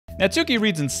Natsuki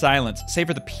reads in silence, save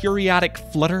for the periodic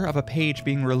flutter of a page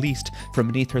being released from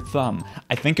beneath her thumb.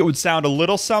 I think it would sound a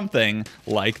little something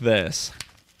like this.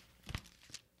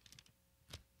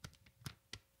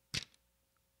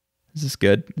 Is this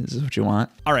good? Is this what you want?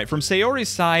 All right, from Sayori's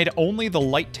side, only the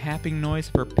light tapping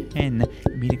noise of her pen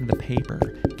meeting the paper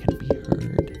can be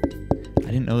heard.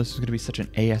 I didn't know this was going to be such an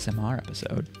ASMR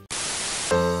episode.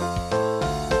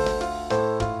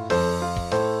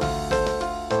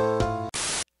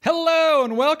 Hello,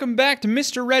 and welcome back to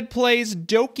MisterRed Plays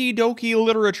Doki Doki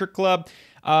Literature Club.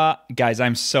 Guys,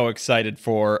 I'm so excited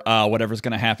for whatever's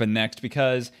going to happen next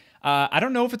because I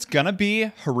don't know if it's going to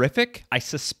be horrific. I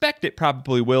suspect it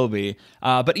probably will be.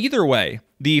 But either way,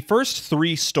 the first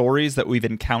 3 stories that we've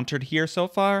encountered here so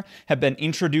far have been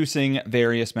introducing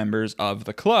various members of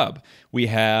the club. We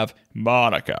have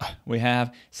Monika. We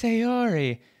have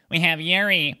Sayori. We have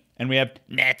Yuri. And we have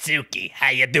Natsuki. How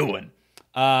you doing?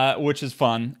 Which is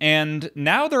fun. And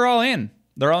now they're all in.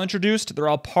 They're all introduced. They're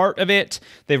all part of it.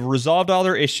 They've resolved all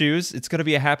their issues. It's going to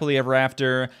be a happily ever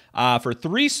after for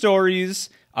 3 stories.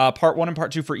 Part 1 and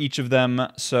part 2 for each of them,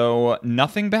 so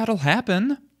nothing bad'll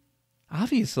happen,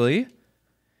 obviously.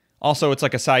 Also, it's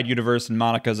like a side universe, and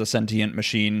Monika's a sentient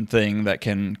machine thing that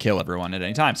can kill everyone at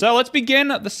any time. So let's begin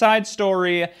the side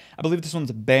story. I believe this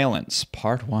one's Balance,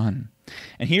 part 1.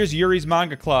 And here's Yuri's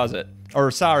manga closet. Or,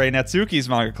 sorry, Natsuki's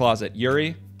manga closet.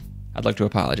 Yuri, I'd like to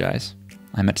apologize.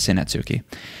 I meant to say Natsuki.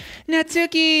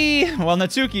 Natsuki! While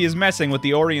Natsuki is messing with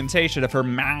the orientation of her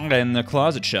manga in the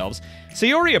closet shelves,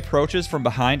 Sayori approaches from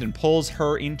behind and pulls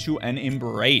her into an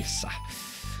embrace.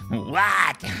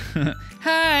 What?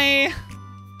 Hi!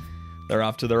 They're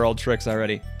off to their old tricks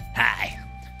already. Hi.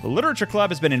 The Literature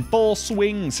Club has been in full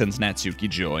swing since Natsuki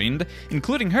joined.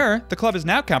 Including her, the club is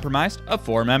now comprised of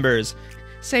 4 members.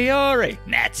 Sayori,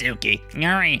 Natsuki,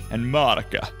 Yuri, and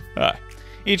Monika. Hi.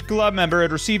 Each club member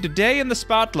had received a day in the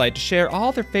spotlight to share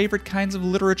all their favorite kinds of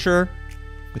literature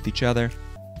with each other.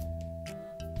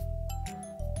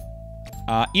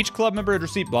 Each club member had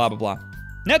received blah, blah, blah.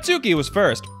 Natsuki was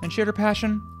first and shared her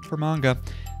passion for manga.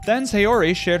 Then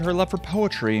Sayori shared her love for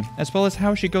poetry, as well as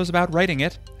how she goes about writing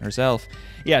it herself.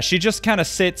 Yeah, she just kind of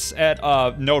sits at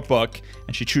a notebook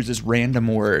and she chooses random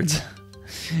words.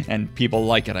 And people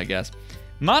like it, I guess.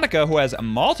 Monika, who has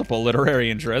multiple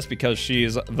literary interests because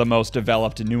she's the most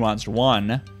developed and nuanced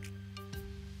one,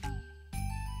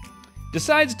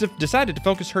 decided to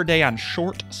focus her day on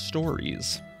short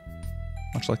stories.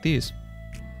 Much like these.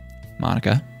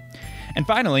 Monika. And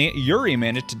finally, Yuri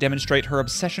managed to demonstrate her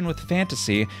obsession with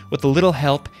fantasy with a little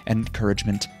help and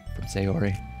encouragement from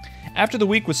Sayori. After the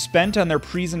week was spent on their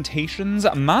presentations,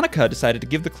 Monika decided to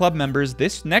give the club members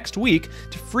this next week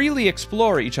to freely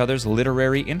explore each other's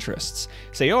literary interests.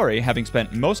 Sayori, having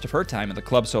spent most of her time in the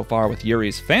club so far with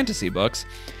Yuri's fantasy books,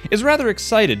 is rather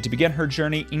excited to begin her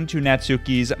journey into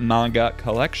Natsuki's manga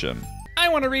collection. I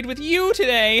want to read with you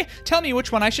today! Tell me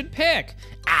which one I should pick!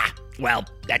 Well,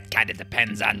 that kind of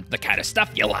depends on the kind of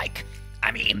stuff you like.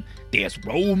 I mean, there's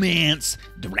romance,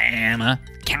 drama,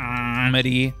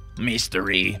 comedy,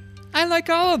 mystery. I like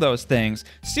all of those things.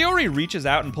 Sayori reaches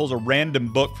out and pulls a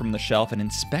random book from the shelf and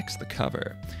inspects the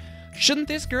cover. Shouldn't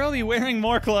this girl be wearing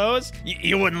more clothes?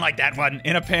 You wouldn't like that one.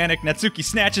 In a panic, Natsuki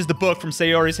snatches the book from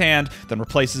Sayori's hand, then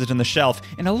replaces it in the shelf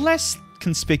in a less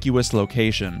conspicuous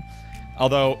location.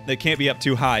 Although, it can't be up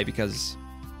too high because...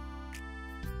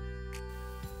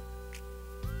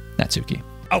 Natsuki.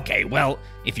 Okay, well,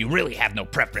 if you really have no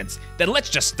preference, then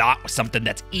let's just start with something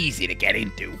that's easy to get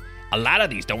into. A lot of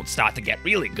these don't start to get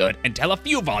really good until a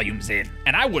few volumes in,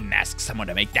 and I wouldn't ask someone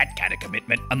to make that kind of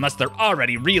commitment unless they're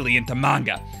already really into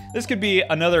manga. This could be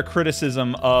another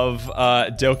criticism of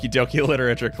Doki Doki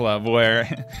Literature Club, where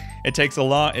it takes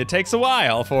a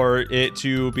while for it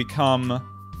to become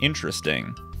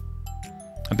interesting.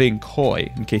 I'm being coy,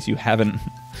 in case you haven't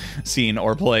seen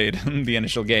or played the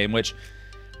initial game, which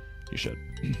you should.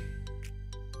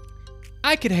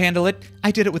 I could handle it.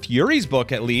 I did it with Yuri's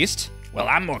book, at least. Well,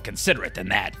 I'm more considerate than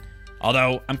that.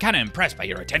 Although, I'm kind of impressed by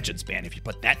your attention span if you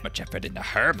put that much effort into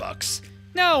her books.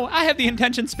 No, I have the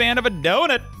attention span of a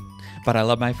donut. But I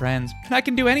love my friends, and I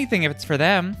can do anything if it's for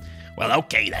them. Well,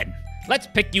 okay then. Let's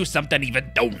pick you something even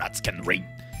donuts can read.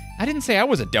 I didn't say I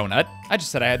was a donut. I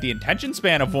just said I had the attention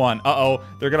span of one. Uh-oh,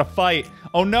 they're gonna fight.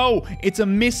 Oh no, it's a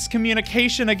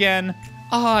miscommunication again.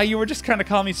 You were just trying to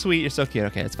call me sweet. You're so cute.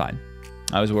 Okay, it's fine.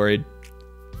 I was worried,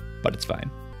 but it's fine.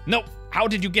 Nope. How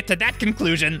did you get to that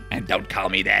conclusion? And don't call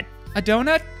me that. A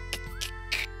donut?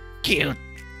 Cute.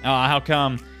 How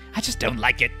come? I just don't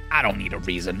like it. I don't need a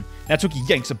reason. Natsuki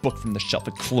yanks a book from the shelf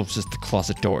and closes the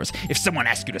closet doors. If someone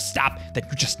asks you to stop, then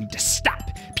you just need to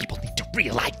stop. People need to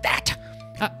realize that.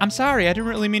 I'm sorry, I didn't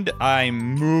really mean to.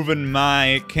 I'm moving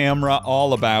my camera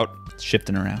all about. It's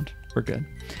shifting around. We're good.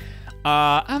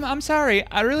 I'm sorry,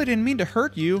 I really didn't mean to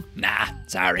hurt you. Nah,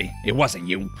 sorry, it wasn't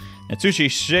you.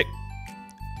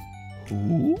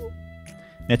 Who?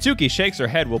 Natsuki shakes her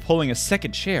head while pulling a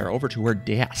second chair over to her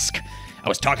desk. I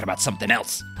was talking about something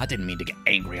else. I didn't mean to get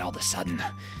angry all of a sudden.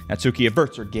 Natsuki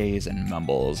averts her gaze and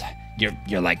mumbles.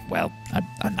 You're like, well,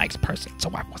 a nice person, so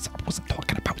I wasn't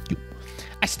talking about you.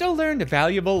 I still learned a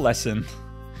valuable lesson.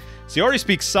 Sayori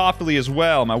speaks softly as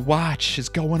well. My watch is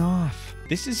going off.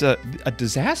 This is a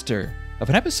disaster of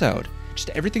an episode. Just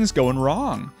everything's going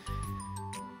wrong.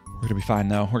 We're gonna be fine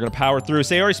though. We're gonna power through.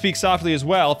 Sayori speaks softly as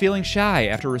well, feeling shy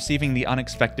after receiving the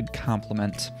unexpected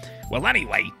compliment. Well,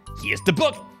 anyway, here's the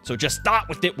book, so just start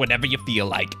with it whenever you feel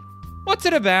like. What's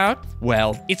it about?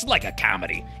 Well, it's like a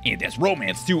comedy, and there's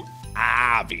romance too,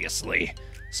 obviously.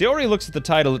 Sayori looks at the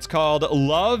title. It's called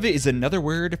Love is Another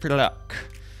Word for Luck.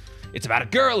 It's about a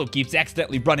girl who keeps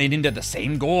accidentally running into the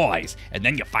same guys, and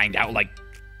then you find out, like,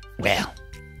 well,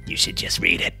 you should just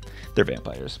read it. They're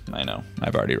vampires. I know.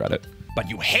 I've already read it. But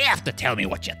you have to tell me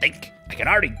what you think. I can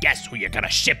already guess who you're gonna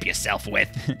ship yourself with.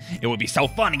 It would be so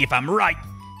funny if I'm right.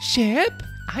 Ship?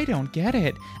 I don't get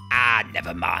it. Ah,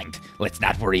 never mind. Let's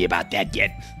not worry about that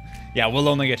yet. Yeah, we'll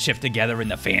only get shipped together in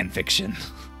the fan fiction.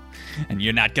 And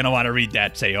you're not gonna want to read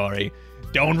that, Sayori.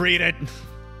 Don't read it.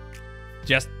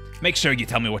 Just make sure you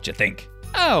tell me what you think.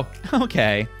 Oh,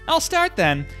 okay. I'll start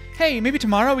then. Hey, maybe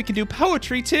tomorrow we can do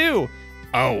poetry too.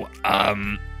 Oh,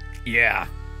 yeah.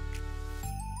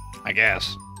 I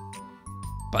guess.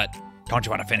 But don't you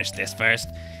want to finish this first?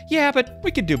 Yeah, but we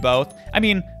could do both. I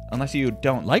mean, unless you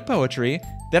don't like poetry,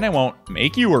 then I won't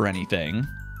make you or anything.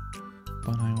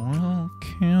 But I will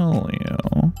kill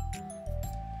you.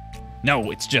 No,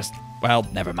 it's just, well,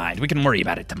 never mind. We can worry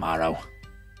about it tomorrow.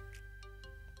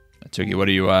 Natsuki, what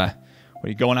are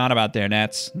you going on about there,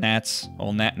 Nats?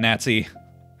 Natsy.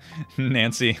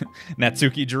 Nancy.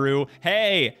 Natsuki Drew.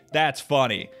 Hey, that's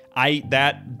funny.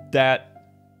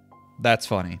 That's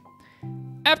funny.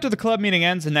 After the club meeting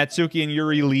ends and Natsuki and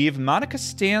Yuri leave, Monika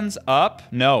stands up.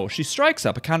 No, she strikes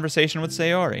up a conversation with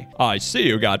Sayori. I see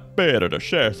you got Beta to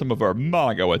share some of her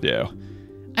manga with you.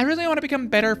 I really want to become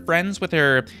better friends with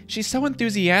her. She's so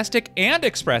enthusiastic and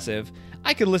expressive.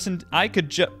 I could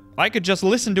just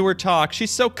listen to her talk. She's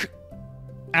so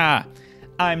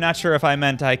I'm not sure if I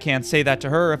meant I can't say that to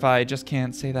her, if I just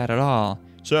can't say that at all.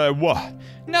 Say what?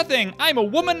 Nothing. I'm a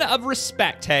woman of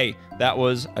respect. Hey, that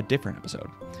was a different episode.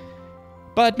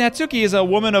 But Natsuki is a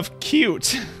woman of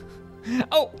cute.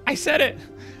 Oh, I said it.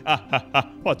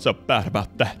 What's so bad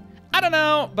about that? I don't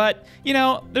know, but,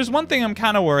 there's one thing I'm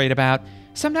kind of worried about.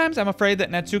 Sometimes I'm afraid that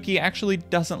Natsuki actually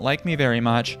doesn't like me very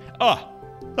much.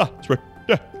 That's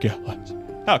ridiculous.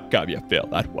 How come you feel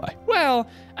that way? Well,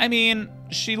 I mean,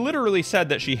 she literally said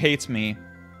that she hates me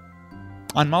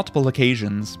on multiple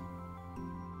occasions.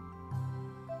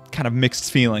 Kind of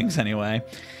mixed feelings, anyway.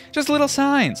 Just little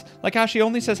signs, like how she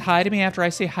only says hi to me after I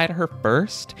say hi to her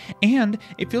first, and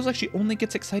it feels like she only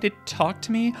gets excited to talk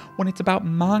to me when it's about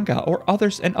manga or other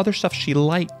stuff she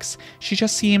likes. She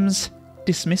just seems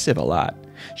dismissive a lot.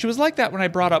 She was like that when I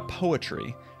brought up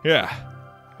poetry. Yeah,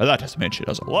 but that doesn't mean she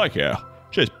doesn't like you.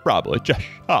 She's probably just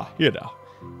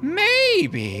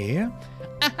Maybe.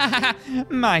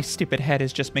 My stupid head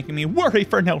is just making me worry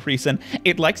for no reason.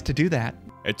 It likes to do that.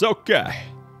 It's okay.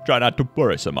 Try not to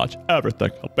worry so much. Everything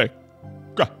will be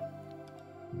great.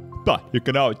 But you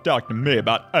can always talk to me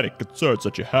about any concerns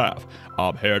that you have.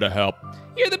 I'm here to help.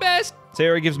 You're the best.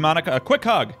 Sayori gives Monika a quick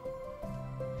hug.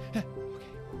 Okay.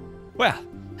 Well,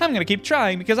 I'm gonna keep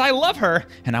trying because I love her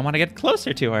and I want to get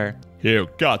closer to her. You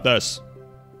got this.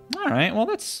 All right. Well,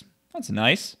 that's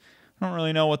nice. I don't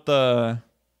really know what the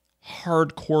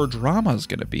hardcore drama is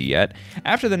gonna be yet.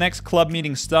 After the next club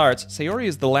meeting starts, Sayori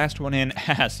is the last one in,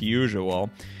 as usual.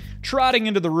 Trotting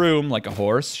into the room like a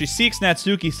horse, she seeks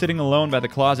Natsuki sitting alone by the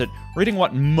closet, reading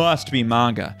what must be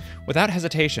manga. Without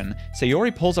hesitation,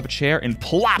 Sayori pulls up a chair and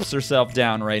plops herself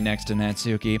down right next to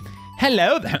Natsuki.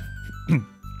 Hello there.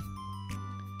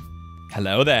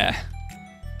 Hello there.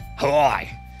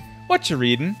 Hi. What you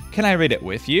reading? Can I read it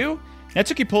with you?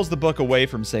 Natsuki pulls the book away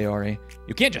from Sayori.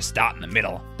 You can't just start in the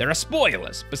middle. There are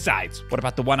spoilers. Besides, what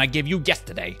about the one I gave you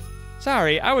yesterday?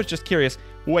 Sorry, I was just curious.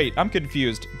 Wait, I'm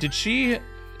confused. Did she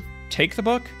take the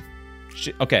book?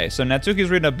 Okay, so Natsuki's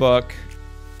reading a book.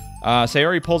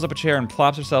 Sayori pulls up a chair and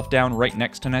plops herself down right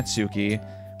next to Natsuki.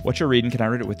 What you're reading, can I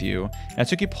read it with you?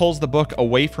 Natsuki pulls the book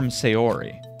away from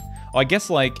Sayori. Oh, I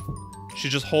guess,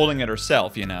 she's just holding it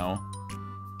herself,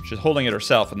 She's holding it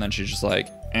herself, and then she's just like,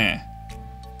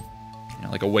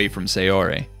 away from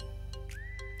Sayori.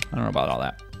 I don't know about all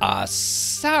that.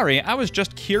 Sorry, I was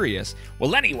just curious.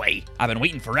 Well, anyway, I've been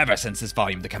waiting forever since this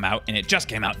volume to come out, and it just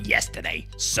came out yesterday.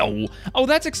 So, Oh,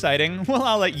 that's exciting. Well,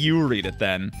 I'll let you read it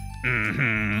then.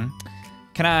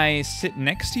 Can I sit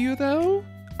next to you, though?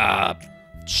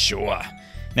 sure.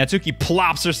 Natsuki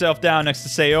plops herself down next to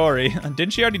Sayori.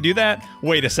 Didn't she already do that?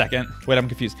 Wait a second. Wait, I'm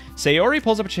confused. Sayori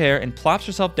pulls up a chair and plops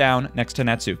herself down next to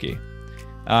Natsuki.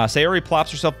 Sayori plops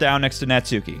herself down next to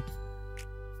Natsuki.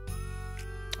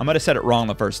 I might have said it wrong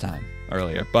the first time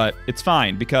earlier, but it's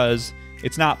fine because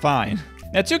it's not fine.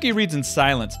 Natsuki reads in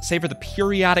silence, save for the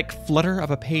periodic flutter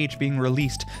of a page being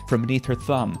released from beneath her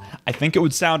thumb. I think it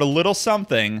would sound a little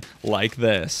something like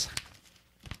this.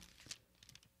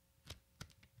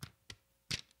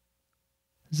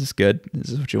 Is this good? Is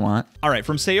this what you want? All right,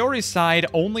 from Sayori's side,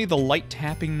 only the light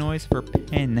tapping noise of her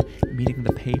pen meeting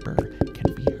the paper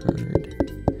can be heard.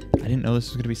 I didn't know this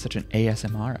was going to be such an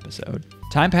ASMR episode.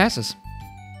 Time passes.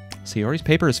 Sayori's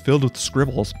paper is filled with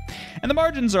scribbles, and the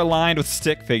margins are lined with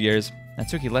stick figures.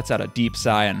 Natsuki lets out a deep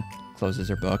sigh and closes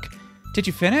her book. Did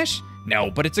you finish? No,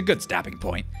 but it's a good stopping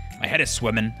point. My head is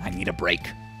swimming. I need a break.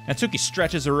 Natsuki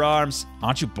stretches her arms.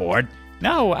 Aren't you bored?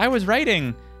 No, I was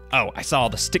writing. Oh, I saw all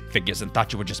the stick figures and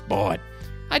thought you were just bored.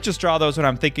 I just draw those when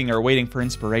I'm thinking or waiting for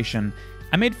inspiration.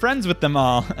 I made friends with them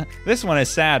all. This one is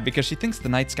sad because she thinks the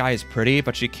night sky is pretty,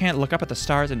 but she can't look up at the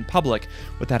stars in public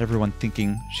without everyone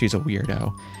thinking she's a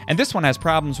weirdo. And this one has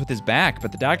problems with his back,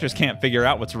 but the doctors can't figure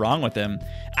out what's wrong with him.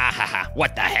 Ahaha,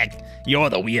 what the heck? You're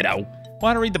the weirdo.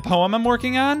 Want to read the poem I'm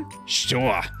working on?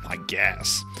 Sure, I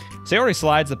guess. Sayori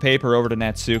slides the paper over to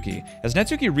Natsuki. As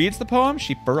Natsuki reads the poem,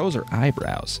 she furrows her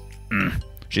eyebrows.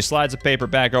 She slides the paper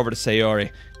back over to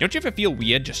Sayori. Don't you ever feel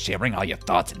weird just sharing all your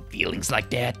thoughts and feelings like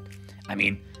that? I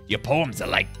mean, your poems are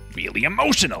like really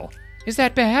emotional. Is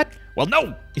that bad? Well,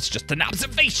 no, it's just an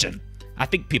observation. I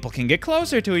think people can get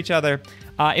closer to each other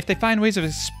if they find ways of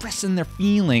expressing their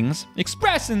feelings.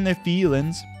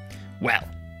 Well,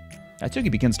 Natsuki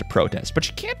begins to protest, but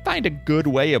she can't find a good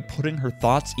way of putting her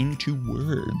thoughts into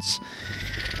words.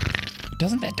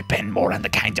 doesn't that depend more on the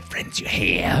kinds of friends you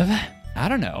have? I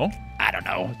don't know.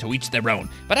 To each their own.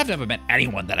 But I've never met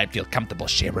anyone that I'd feel comfortable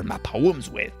sharing my poems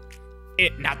with.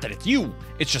 Not that it's you,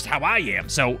 it's just how I am,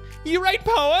 so... You write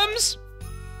poems?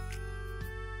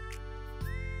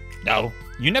 No.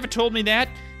 You never told me that.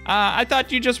 I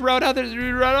thought you just wrote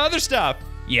other stuff.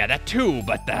 Yeah, that too,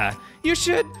 but You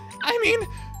should. I mean,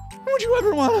 would you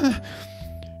ever want to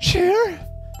share?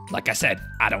 Like I said,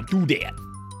 I don't do that.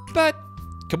 But...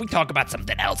 Can we talk about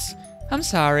something else? I'm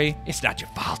sorry. It's not your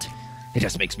fault. It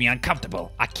just makes me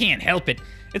uncomfortable. I can't help it.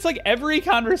 It's like every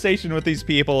conversation with these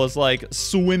people is like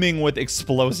swimming with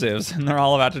explosives, and they're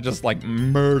all about to just like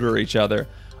murder each other.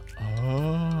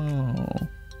 Oh.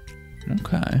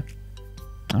 Okay.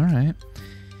 All right.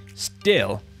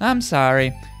 Still, I'm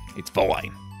sorry. It's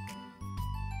fine.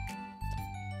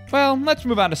 Well, let's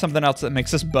move on to something else that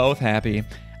makes us both happy.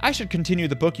 I should continue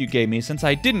the book you gave me since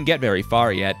I didn't get very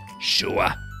far yet.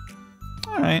 Sure.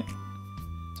 All right.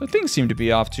 So things seem to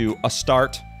be off to a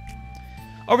start.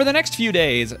 Over the next few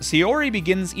days, Sayori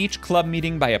begins each club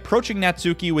meeting by approaching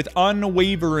Natsuki with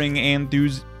unwavering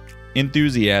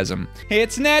enthusiasm.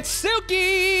 It's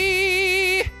Natsuki!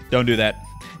 Don't do that.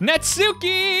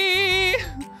 Natsuki!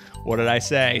 What did I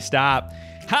say? Stop.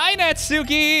 Hi,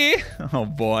 Natsuki! Oh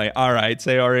boy. All right,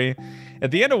 Sayori. At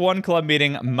the end of one club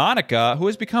meeting, Monika, who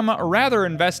has become rather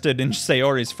invested in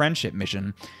Sayori's friendship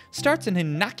mission, starts an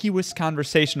innocuous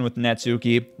conversation with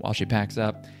Natsuki while she packs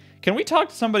up. Can we talk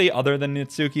to somebody other than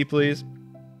Natsuki, please?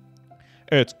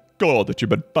 It's good that you've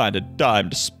been finding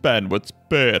time to spend with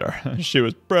Peter. She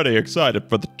was pretty excited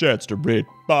for the chance to read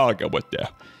manga with you.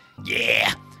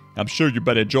 Yeah. I'm sure you've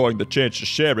been enjoying the chance to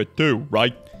share it too,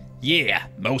 right? Yeah,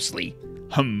 mostly.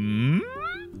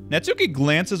 Natsuki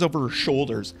glances over her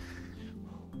shoulders,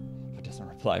 but doesn't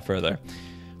reply further.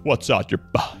 What's on your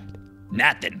mind?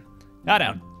 Nothing. I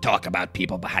don't talk about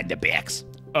people behind their backs.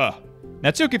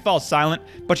 Natsuki falls silent,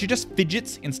 but she just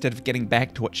fidgets instead of getting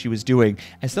back to what she was doing,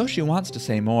 as though she wants to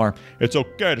say more. It's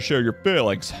okay to share your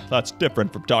feelings. That's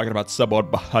different from talking about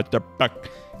someone behind their back.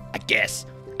 I guess.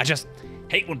 I just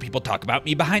hate when people talk about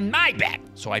me behind my back,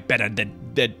 so I'm better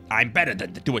than to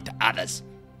do it to others.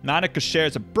 Monika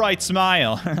shares a bright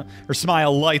smile. Her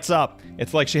smile lights up.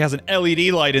 It's like she has an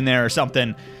LED light in there or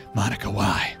something. Monika,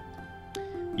 why?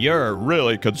 You're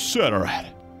really considerate.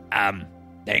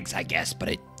 Thanks, I guess, but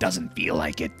it doesn't feel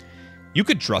like it. You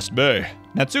could trust me.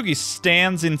 Natsuki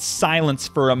stands in silence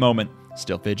for a moment,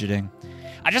 still fidgeting.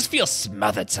 I just feel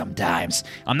smothered sometimes.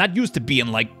 I'm not used to being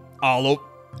like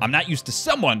I'm not used to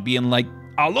someone being like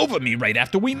all over me right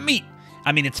after we meet.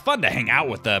 I mean, it's fun to hang out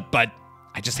with her, but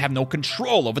I just have no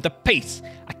control over the pace.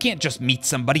 I can't just meet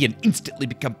somebody and instantly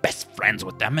become best friends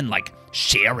with them and, like,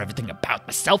 share everything about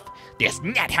myself. That's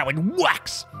not how it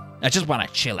works. I just want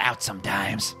to chill out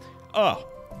sometimes. Oh,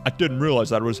 I didn't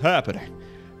realize that was happening.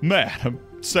 Man,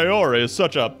 Sayori is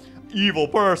such a evil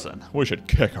person. We should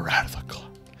kick her out of the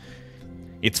club.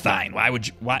 It's fine.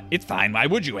 It's fine. Why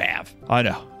would you have? I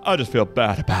know. I just feel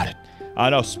bad about it. I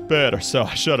know Spitter, so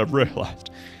I should have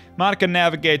realized. Monika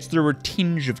navigates through her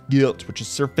tinge of guilt, which has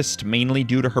surfaced mainly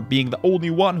due to her being the only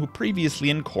one who previously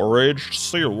encouraged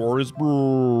Sayori's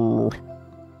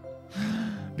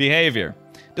behavior.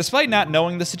 Despite not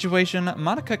knowing the situation,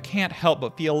 Monika can't help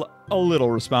but feel a little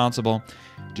responsible.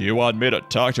 Do you want me to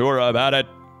talk to her about it?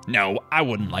 No, I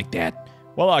wouldn't like that.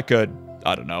 Well, I could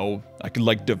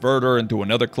like divert her into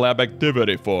another club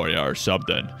activity for you or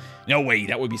something. No way,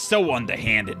 that would be so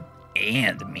underhanded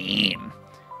and mean.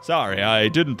 Sorry, I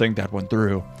didn't think that one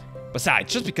through.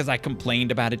 Besides, just because I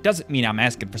complained about it doesn't mean I'm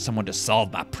asking for someone to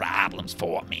solve my problems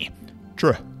for me.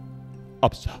 True.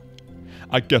 Upside.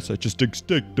 I guess I just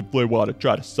instinctively want to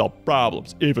try to solve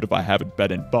problems, even if I haven't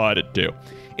been invited to.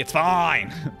 It's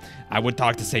fine. I would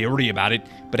talk to Sayori about it,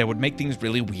 but it would make things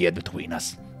really weird between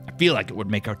us. I feel like it would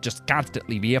make her just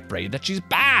constantly be afraid that she's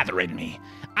bothering me.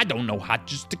 I don't know how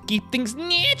just to keep things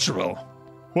natural.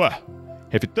 Well,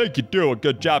 if you think you do a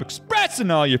good job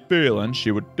expressing all your feelings,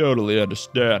 she would totally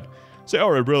understand.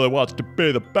 Sayori really wants to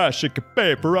be the best she can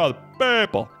be for other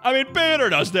people. I mean, Peter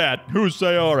does that. Who's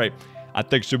Sayori? I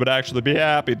think she would actually be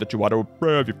happy that you want to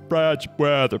improve your friendship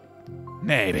with her.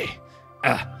 Maybe.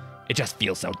 It just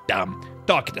feels so dumb.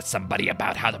 Talking to somebody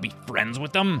about how to be friends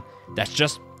with them, that's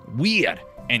just weird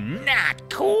and not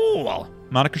cool.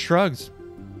 Monika shrugs.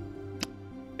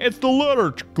 It's the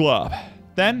Literature Club.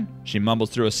 Then she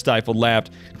mumbles through a stifled laugh.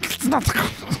 It's not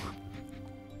the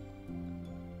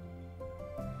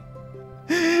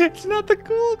It's not the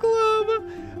cool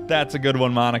club. That's a good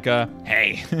one, Monika.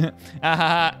 Hey.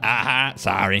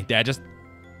 Sorry. That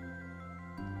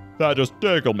just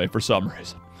tickled me for some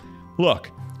reason. Look,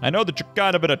 I know that you're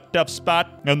kind of in a tough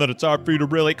spot and that it's hard for you to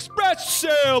really express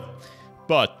yourself,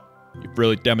 but you've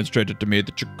really demonstrated to me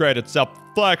that you're great at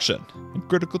self-reflection and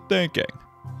critical thinking,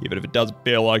 even if it doesn't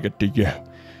feel like it to you.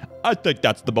 I think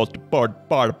that's the most important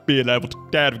part of being able to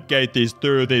navigate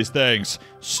through these things.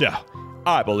 So,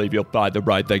 I believe you'll find the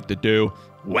right thing to do.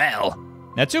 Well,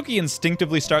 Natsuki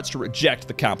instinctively starts to reject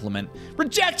the compliment.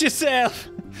 Reject yourself!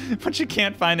 But she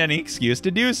can't find any excuse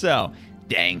to do so.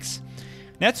 thanks.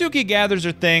 Natsuki gathers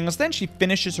her things, then she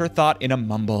finishes her thought in a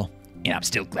mumble. And I'm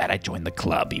still glad I joined the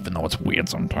club, even though it's weird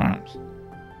sometimes.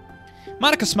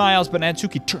 Monika smiles, but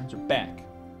Natsuki turns her back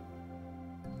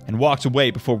and walks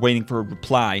away before waiting for a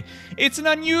reply.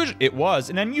 It was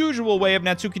an unusual way of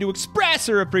Natsuki to express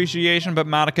her appreciation, but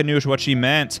Monika knew what she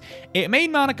meant. It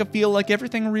made Monika feel like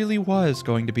everything really was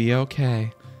going to be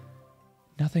okay.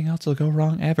 Nothing else will go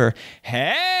wrong ever.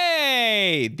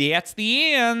 Hey, that's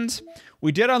the end.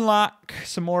 We did unlock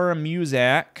some more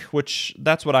music, which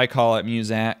that's what I call it,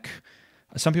 music.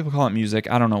 Some people call it music.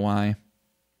 I don't know why.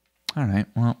 All right,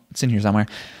 well, it's in here somewhere.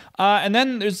 And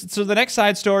then so the next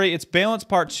side story, it's Balance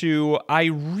Part 2. I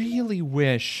really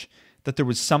wish that there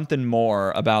was something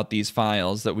more about these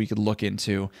files that we could look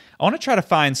into. I want to try to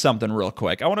find something real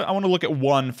quick. I want to look at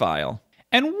one file.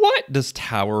 And what does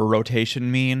tower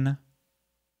rotation mean?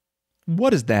 What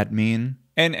does that mean?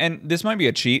 And this might be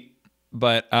a cheat,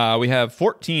 but we have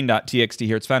 14.txt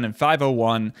here. It's found in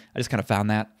 501. I just kind of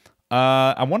found that.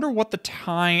 I wonder what the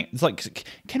time... It's like,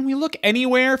 can we look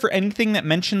anywhere for anything that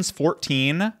mentions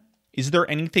 14? Is there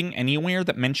anything anywhere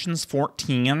that mentions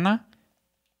 14? I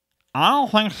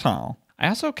don't think so. I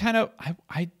also kind of...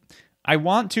 I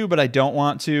want to, but I don't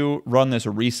want to run this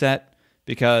reset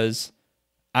because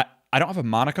I don't have a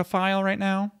Monika file right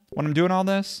now when I'm doing all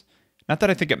this. Not that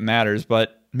I think it matters,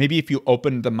 but maybe if you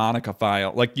open the Monika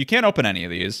file... Like, you can't open any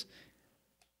of these.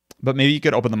 But maybe you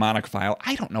could open the Monika file.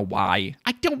 I don't know why.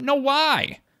 I don't know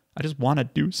why. I just want to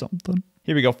do something.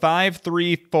 Here we go.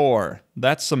 534.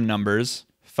 That's some numbers.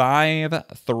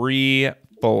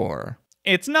 534.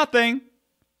 It's nothing.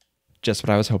 Just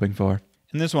what I was hoping for.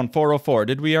 And this one, 404.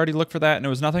 Did we already look for that and it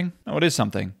was nothing? Oh, it is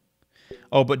something.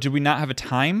 Oh, but did we not have a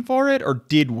time for it? Or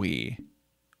did we?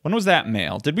 When was that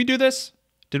mail? Did we do this?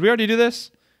 Did we already do this?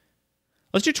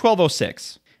 Let's do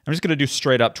 1206. I'm just going to do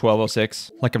straight up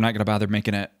 1206. Like I'm not going to bother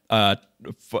making it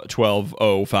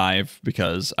 1205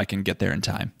 because I can get there in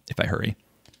time if I hurry.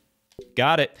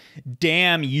 Got it.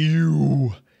 Damn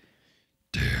you.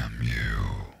 Damn you.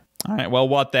 All right, well,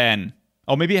 what then?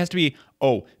 Oh, maybe it has to be...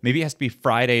 Oh, maybe it has to be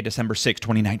Friday, December 6th,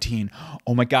 2019.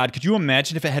 Oh my God, could you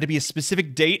imagine if it had to be a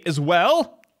specific date as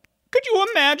well? Could you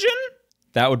imagine?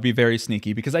 That would be very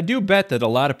sneaky, because I do bet that a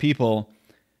lot of people,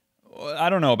 I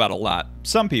don't know about a lot,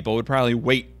 some people would probably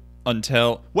wait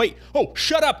until, oh,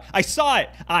 shut up, I saw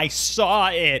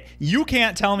it. You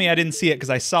can't tell me I didn't see it because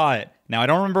I saw it. Now, I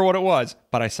don't remember what it was,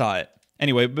 but I saw it.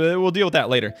 Anyway, but we'll deal with that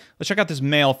later. Let's check out this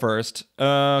mail first.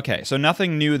 Okay, so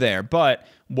nothing new there, but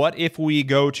what if we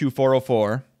go to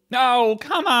 404? No,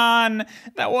 come on,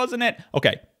 that wasn't it.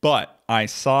 Okay, but I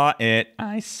saw it.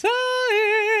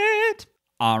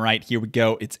 All right, here we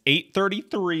go. It's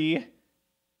 8:33,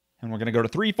 and we're gonna go to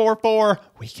 344.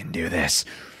 We can do this.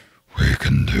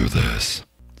 It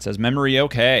says memory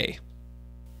okay.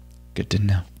 Good to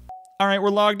know. All right, we're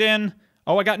logged in.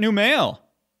 Oh, I got new mail.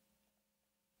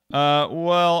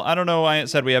 Well, I don't know why it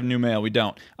said we have new mail. We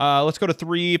don't. Let's go to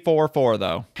 344,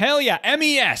 though. Hell yeah,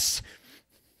 MES!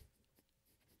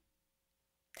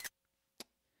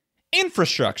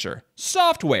 Infrastructure,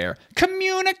 software,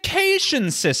 communication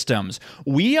systems.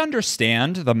 We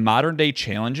understand the modern-day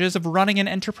challenges of running an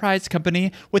enterprise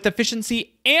company with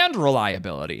efficiency and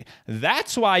reliability.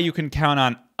 That's why you can count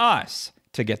on us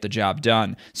to get the job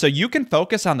done, so you can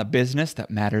focus on the business that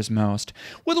matters most.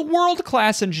 With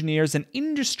world-class engineers and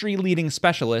industry-leading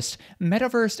specialists,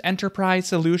 Metaverse Enterprise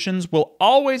Solutions will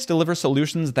always deliver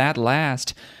solutions that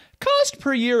last. Cost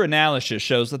per year analysis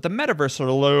shows that the Metaverse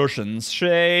Solutions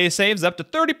saves up to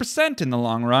 30% in the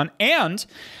long run, and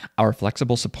our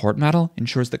flexible support model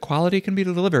ensures that quality can be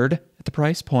delivered at the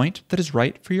price point that is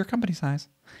right for your company size.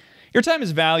 Your time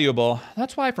is valuable.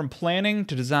 That's why from planning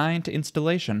to design to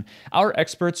installation, our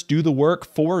experts do the work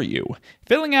for you.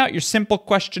 Filling out your simple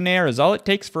questionnaire is all it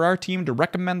takes for our team to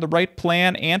recommend the right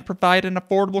plan and provide an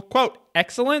affordable quote.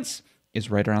 Excellence is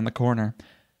right around the corner.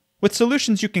 With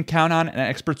solutions you can count on and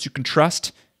experts you can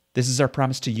trust, this is our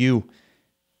promise to you.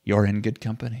 You're in good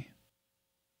company.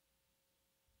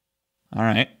 All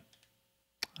right.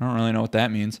 I don't really know what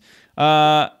that means.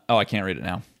 Oh, I can't read it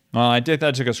now. Well, I took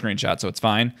a screenshot, so it's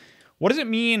fine. What does it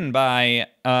mean by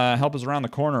help is around the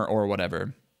corner or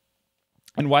whatever?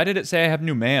 And why did it say I have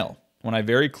new mail when I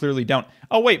very clearly don't?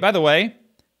 Oh, wait, by the way,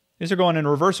 these are going in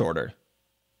reverse order.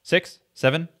 6,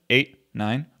 7, 8,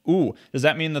 9. Ooh, does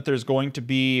that mean that there's going to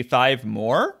be 5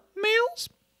 more mails?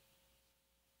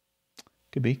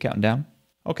 Could be, counting down.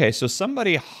 Okay, so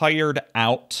somebody hired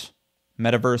out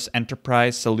Metaverse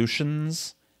Enterprise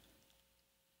Solutions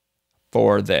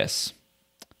for this.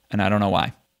 And I don't know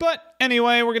why. But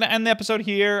anyway, we're going to end the episode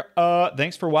here.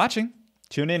 Thanks for watching.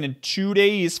 Tune in 2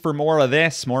 days for more of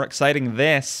this, more exciting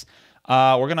this.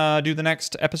 We're going to do the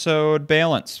next episode,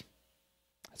 Balance.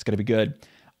 It's going to be good.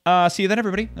 See you then,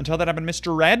 everybody. Until then, I've been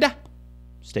MisterRed.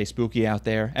 Stay spooky out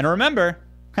there. And remember,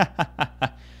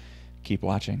 keep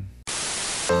watching.